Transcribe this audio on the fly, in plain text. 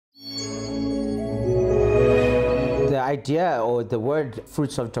idea or the word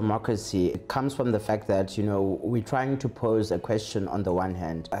fruits of democracy comes from the fact that, we're trying to pose a question on the one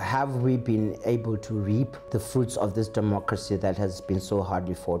hand. Have we been able to reap the fruits of this democracy that has been so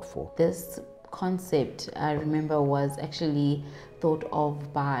hardly fought for? This concept, I remember, was actually thought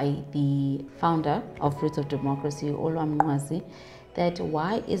of by the founder of Fruits of Democracy, Olwam Mnqwazi, that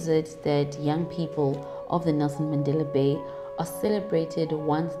why is it that young people of the Nelson Mandela Bay are celebrated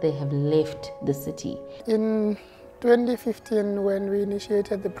once they have left the city? In 2015, when we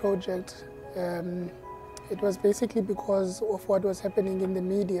initiated the project, it was basically because of what was happening in the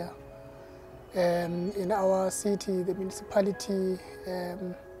media in our city, the municipality.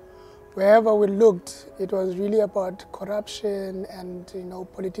 Wherever we looked, it was really about corruption and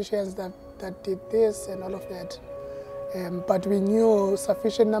politicians that did this and all of that. But we knew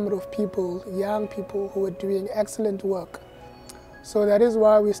sufficient number of people, young people, who were doing excellent work. So that is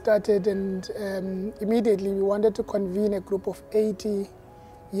why we started, and immediately we wanted to convene a group of 80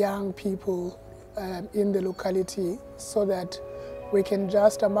 young people in the locality so that we can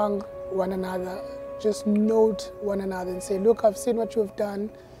just among one another, just note one another and say, look, I've seen what you've done,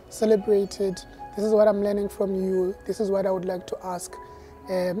 celebrate it, this is what I'm learning from you, this is what I would like to ask,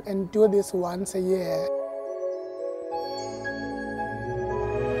 and do this once a year.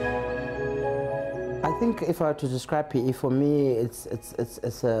 I think if I were to describe PE, for me, it's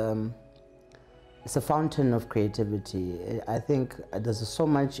a fountain of creativity. I think there's so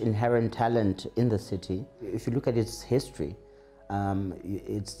much inherent talent in the city. If you look at its history,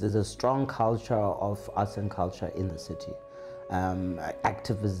 there's a strong culture of arts and culture in the city.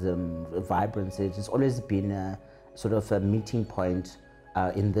 Activism, vibrancy, it's always been a sort of a meeting point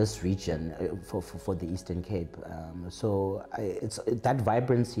in this region for the Eastern Cape. So that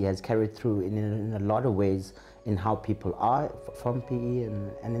vibrancy has carried through in a lot of ways in how people are from PE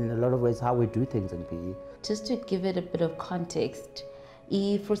and in a lot of ways how we do things in PE. Just to give it a bit of context,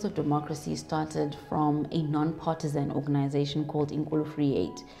 Fruits of Democracy started from a non-partisan organization called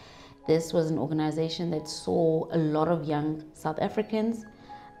Mnqwazi. This was an organization that saw a lot of young South Africans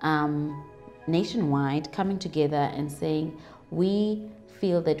nationwide coming together and saying, we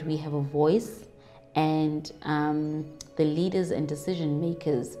feel that we have a voice and the leaders and decision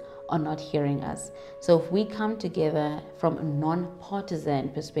makers are not hearing us. So if we come together from a non-partisan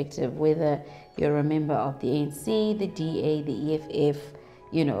perspective, whether you're a member of the ANC, the DA, the EFF,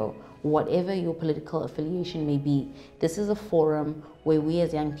 whatever your political affiliation may be, this is a forum where we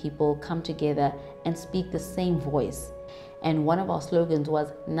as young people come together and speak the same voice. And one of our slogans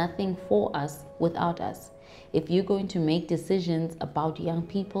was, nothing for us without us. If you're going to make decisions about young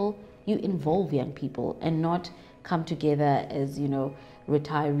people, you involve young people and not come together as,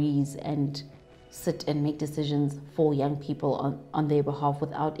 retirees and sit and make decisions for young people on their behalf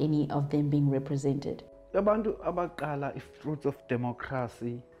without any of them being represented. Abantu abaqala Fruits of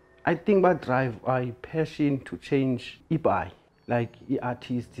Democracy, I think that drive a passion to change ibai, like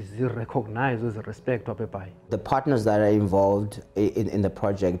artists recognize with respect of ibai. The partners that are involved in the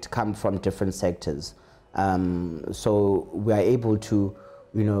project come from different sectors. So we are able to,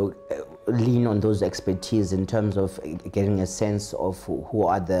 lean on those expertise in terms of getting a sense of who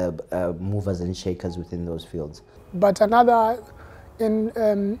are the movers and shakers within those fields. But another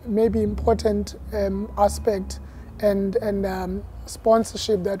maybe important aspect and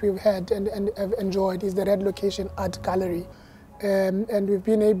sponsorship that we've had and have enjoyed is the Red Location Art Gallery, and we've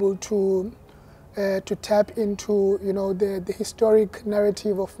been able to tap into the historic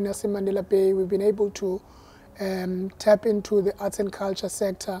narrative of Nelson Mandela Bay. We've been able to tap into the arts and culture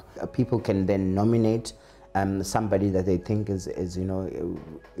sector. People can then nominate somebody that they think is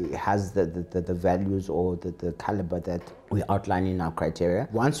has the values or the caliber that we outline in our criteria.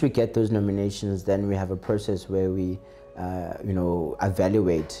 Once we get those nominations, then we have a process where we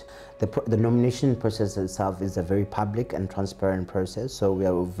evaluate. The nomination process itself is a very public and transparent process, so we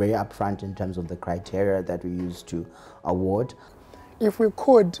are very upfront in terms of the criteria that we use to award. If we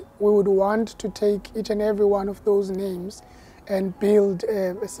could, we would want to take each and every one of those names and build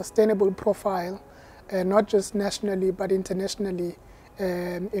a sustainable profile, not just nationally but internationally,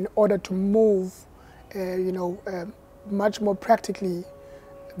 in order to move, much more practically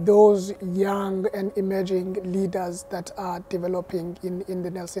those young and emerging leaders that are developing in the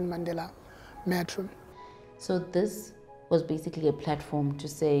Nelson Mandela Metro. So this was basically a platform to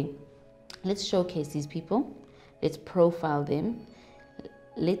say, let's showcase these people, let's profile them,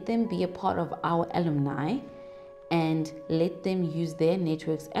 let them be a part of our alumni, and let them use their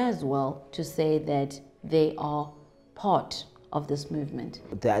networks as well to say that they are part of this movement.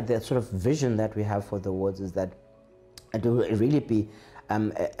 The sort of vision that we have for the awards is that it will really be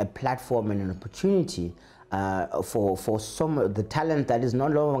a platform and an opportunity for some the talent that is no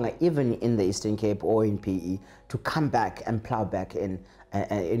longer even in the Eastern Cape or in PE to come back and plow back in,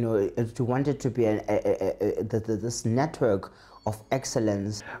 you know, to want it to be this network of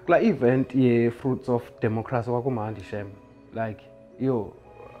excellence. Like event, yeah, Fruits of Democracy, wakumandi shem, like yo.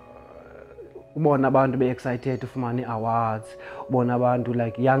 Ubona abantu be excited ufumane awards, ubona abantu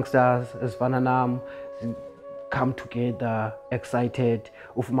like youngsters ezifana nam come together excited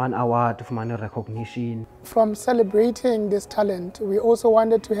ufumane award, ufumane recognition. From celebrating this talent, we also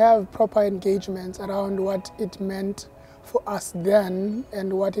wanted to have proper engagements around what it meant for us then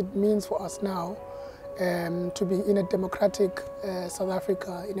and what it means for us now to be in a democratic South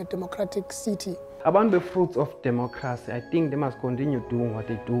Africa, in a democratic city. About the Fruits of Democracy, I think they must continue doing what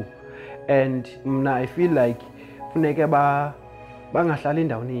they do. And I feel like funeke bangahlali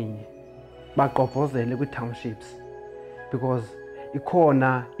endaweni inye baqophozele kwi-townships because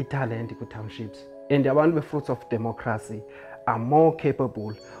ikhona italent kwi-townships and abantu be-Fruits of Democracy are more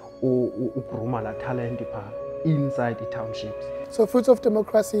capable ukuruma la talent inside the townships. So Fruits of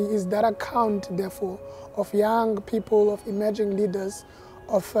Democracy is that account, therefore, of young people, of emerging leaders,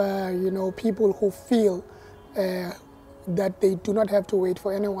 of you know, people who feel that they do not have to wait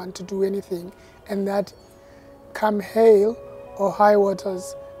for anyone to do anything, and that come hail or high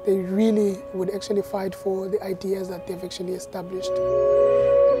waters, they really would actually fight for the ideas that they've actually established.